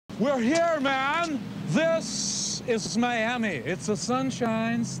We're here, man. This is Miami. It's a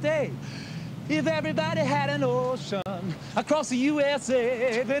sunshine state. If everybody had an ocean across the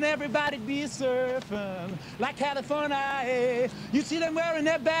USA, then everybody'd be surfing like California. You'd see them wearing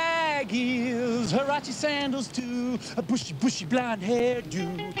their baggies, Huarache sandals too, a bushy blonde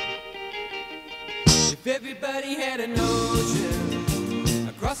hairdo. If everybody had an ocean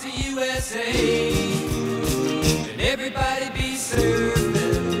across the USA, then everybody'd be surfing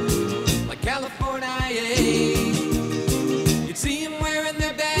like California. You'd see them wearing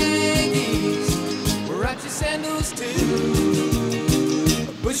their baggies, Huarache sandals too,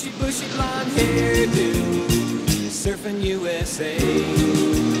 a bushy blonde hairdo, surfing USA.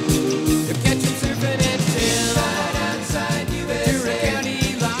 You'll catch them surfing at 10 outside USA, county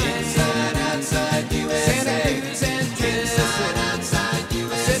line, inside outside USA, Santa Cruz and Tennessee, outside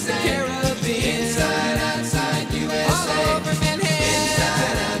USA, says the Caribbean, inside outside USA, all over Manhattan,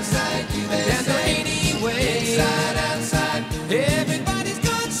 inside outside USA, down to Haiti way, inside outside, everybody's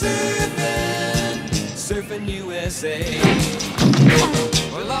gone surfing USA.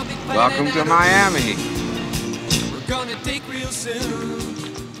 Well, I'll be welcome to Miami. We're gonna take real soon.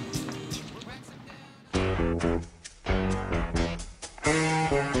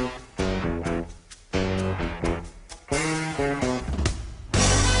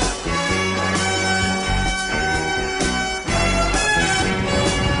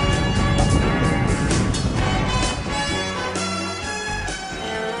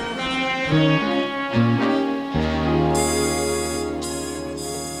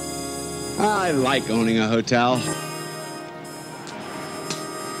 I like owning a hotel.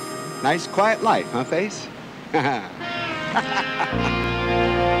 Nice quiet life, huh, Face?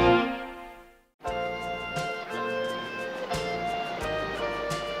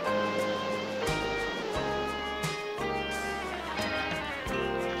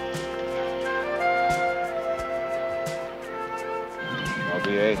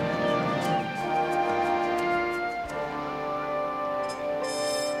 LBA.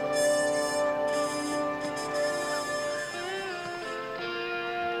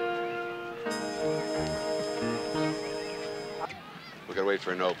 We're gonna wait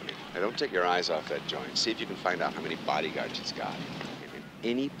for an opening. Now, don't take your eyes off that joint. See if you can find out how many bodyguards he's got. And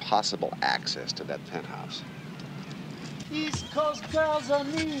any possible access to that penthouse. East Coast girls are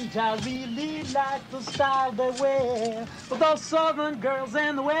neat, I really like the style they wear. But those Southern girls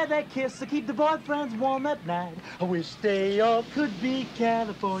and the way they kiss to keep the boyfriends warm at night. I wish they all could be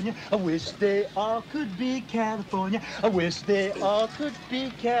California. I wish they all could be California. I wish they all could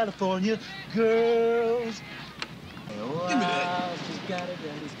be California girls. Give me that. She's got it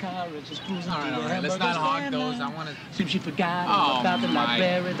in his car and she's cruising. All right, let's not hog those. I want to. Seems she forgot about the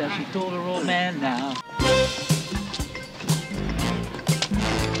library that she told her old man now.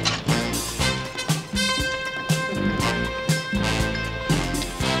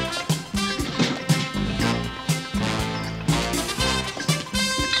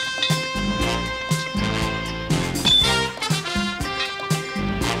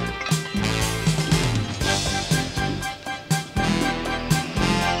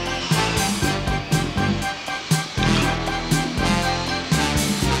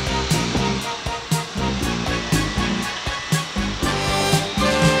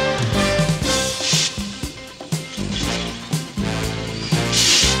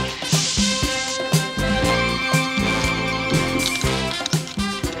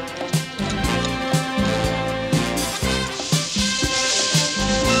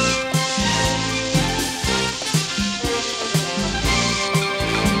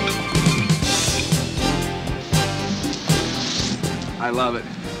 I love it.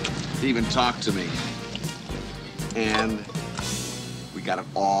 They even talk to me. And we got it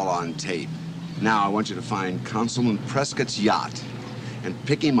all on tape. Now I want you to find Councilman Prescott's yacht and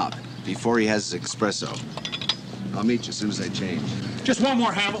pick him up before he has his espresso. I'll meet you as soon as I change. Just one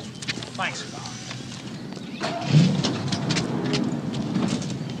more, Hamill. Thanks.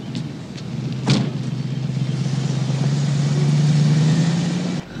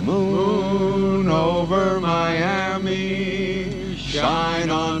 Moon over Miami, shine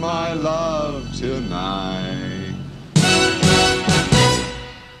on my love.